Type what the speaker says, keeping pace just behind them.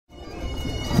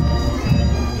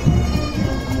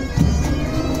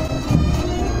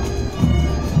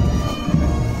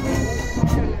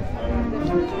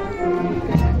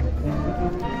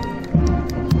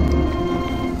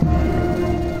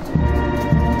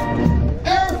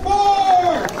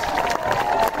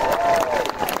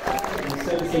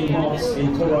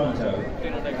in Toronto.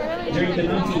 During the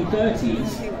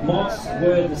 1930s, Moths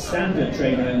were the standard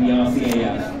trainer in the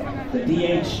RCAF. The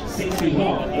DH-60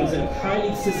 Moth was a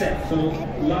highly successful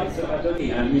light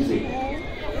and music.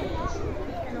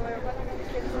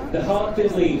 The Hart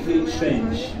Fiddling Fleet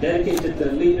Finch, dedicated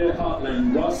to leader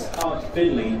Heartland Ross Hart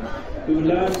Fiddling, who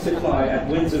learned to fly at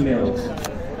Windsor Mills.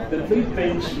 The Fleet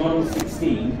Finch Model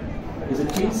 16 is a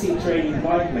two-seat training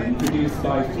biplane produced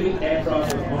by Fleet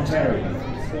Aircraft of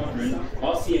Ontario Squadron,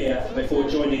 RCAF, before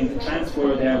joining the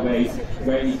Transworld Airways,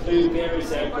 where he flew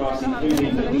various aircraft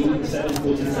including the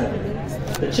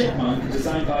B-747. The Chipmunk,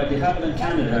 designed by de Havilland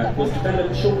Canada, was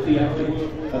developed shortly after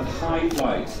of high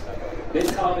flight. This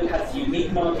carpet has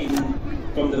unique marking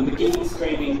from the McGee's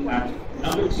craving at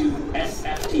number 2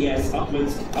 SFTS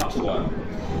Uplands, Ottawa.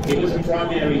 It was a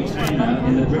primary trainer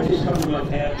in the British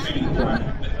Commonwealth Air Training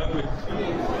Plan.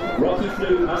 Rocky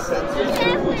flew Mustangs with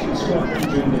 442 Squadron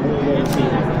during the World War II.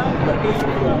 But even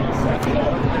before Mustang, he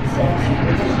offered himself to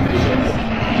British missions,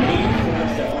 and he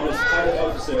influenced the honest pilot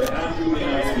officer Andrew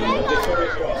Winarski, a Victoria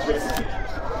Cross recipient.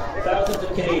 Thousands of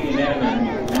Canadian airmen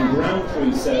and ground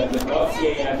crew served with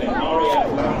RCAF and RAF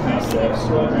Lancaster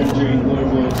Squadron during World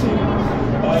War II.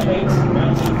 By late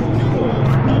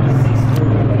 1944, number 6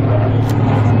 crew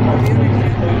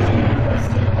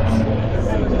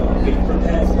it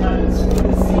prepares plans for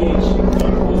the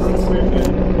CH-146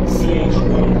 Griffin,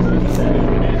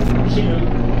 CH-147F Chinook,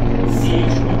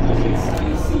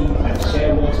 CH-146AC at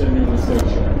Shearwater, Nova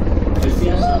Scotia. Le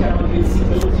CH-48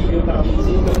 piloté par les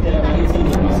hélicoptères maritimes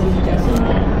de plus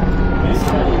efficacement, mais si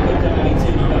l'hélicoptère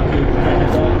maritime embarqué au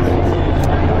Canada,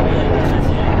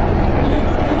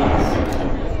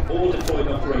 all deployed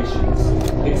operations.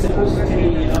 It supports the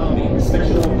Canadian Army,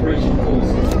 Special Operation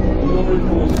Forces, law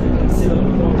enforcement and civil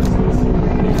authorities.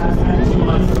 It has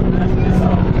anti-missile protection,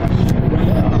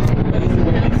 radar, laser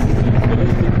warning systems,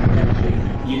 ballistic protection,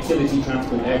 utility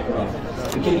transport aircraft.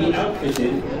 It can be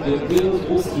outfitted with wheels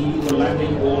or skis for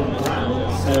landing or around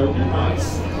snow and ice.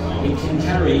 It can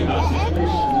carry up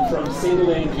to from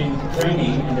single-engine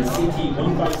training in the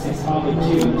CT-156 Harvard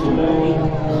 2 to learning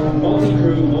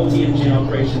multi-crew, multi-engine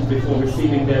operations before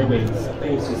receiving their wings at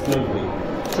bases globally.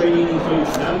 Training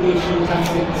includes navigation,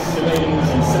 tactics, surveillance,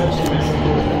 and search and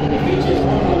rescue. It features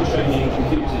onboard training,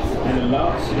 computers, and a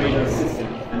large radar system,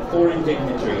 and foreign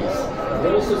dignitaries.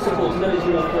 It also supports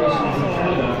military operations in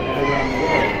Canada and around the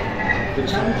world. The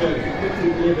Challenger can quickly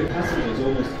deliver passengers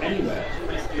almost anywhere.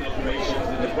 Rescue operations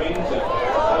with a range of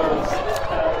hours.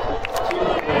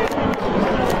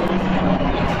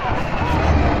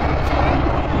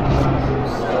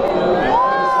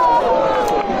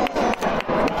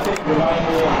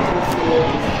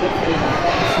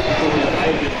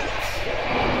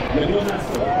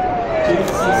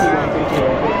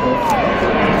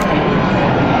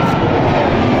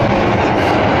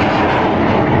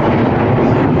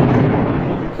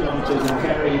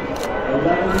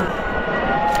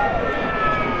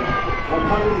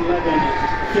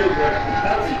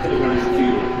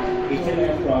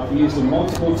 Used in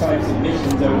multiple types of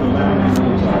missions over land and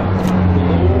water. The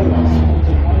law of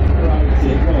supported a wide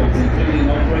variety of roles, including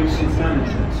operations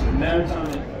management,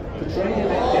 maritime portraying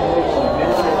the next generation of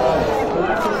military pilots. The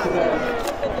Flypast developed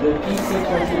the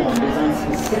PC-21 designed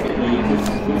specifically with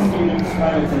students,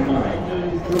 pilots in mind,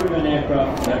 proven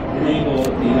aircraft that enable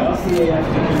the RCAF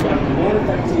to conduct more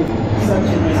effective search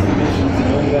and rescue missions in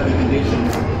all weather conditions,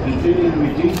 including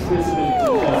reduced visibility